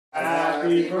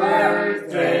Happy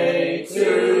birthday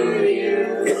to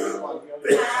you.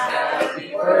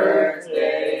 Happy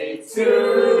birthday to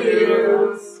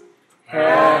you.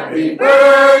 Happy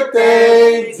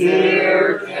birthday,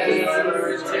 dear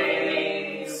Kinsler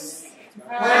James.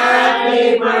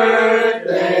 Happy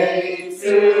birthday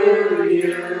to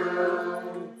you.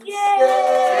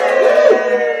 Yay!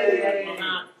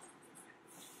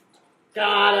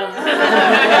 Got him.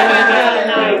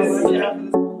 Nice.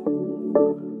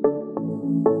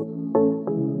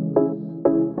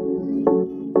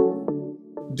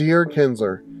 Dear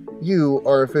Kinsler, you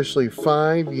are officially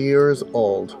 5 years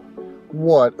old.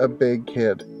 What a big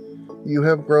kid. You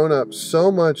have grown up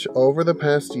so much over the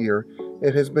past year.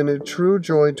 It has been a true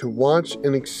joy to watch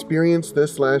and experience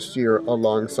this last year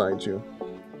alongside you.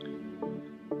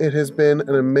 It has been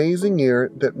an amazing year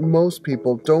that most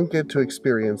people don't get to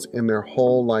experience in their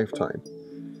whole lifetime.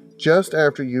 Just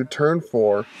after you turned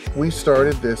 4, we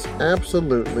started this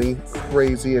absolutely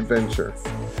crazy adventure.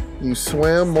 You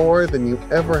swam more than you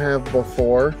ever have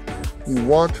before, you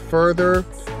walked further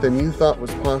than you thought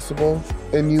was possible,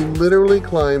 and you literally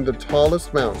climbed the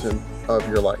tallest mountain of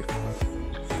your life.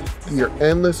 Your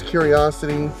endless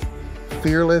curiosity,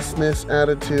 fearlessness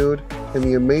attitude, and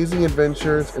the amazing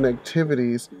adventures and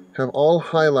activities have all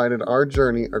highlighted our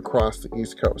journey across the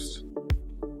East Coast.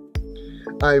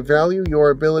 I value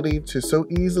your ability to so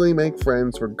easily make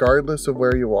friends regardless of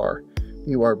where you are.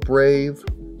 You are brave,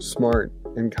 smart,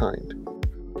 and kind.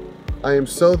 I am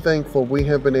so thankful we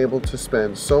have been able to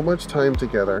spend so much time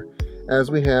together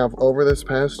as we have over this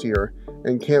past year,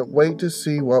 and can't wait to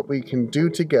see what we can do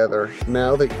together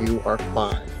now that you are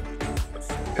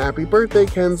 5. Happy birthday,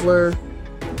 Kinsler!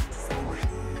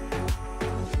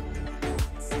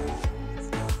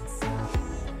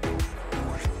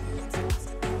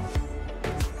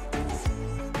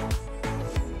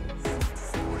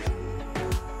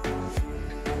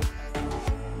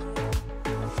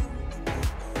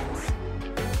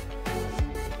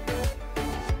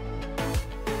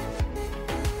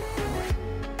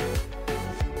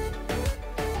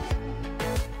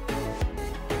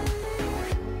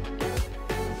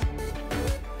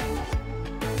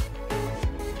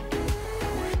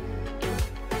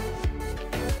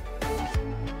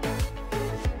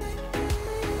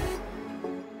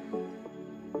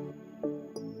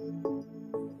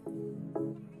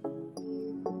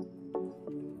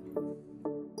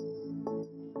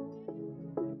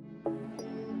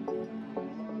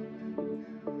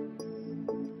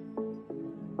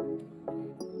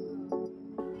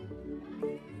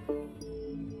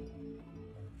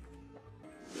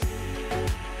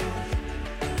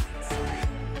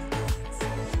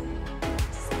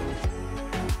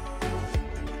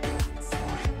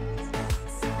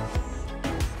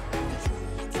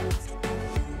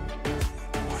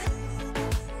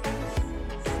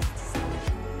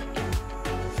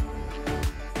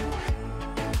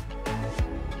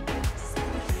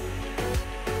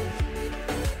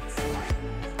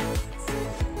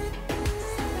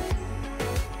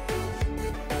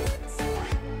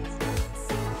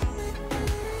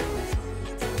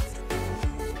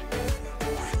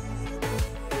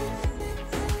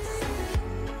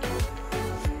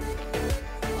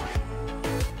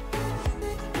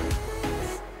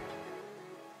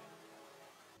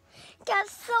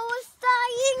 That's so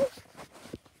exciting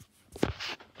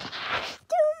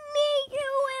to meet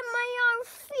you in my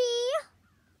RC.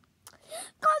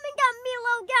 Comment down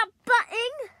below that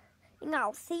button, and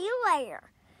I'll see you later.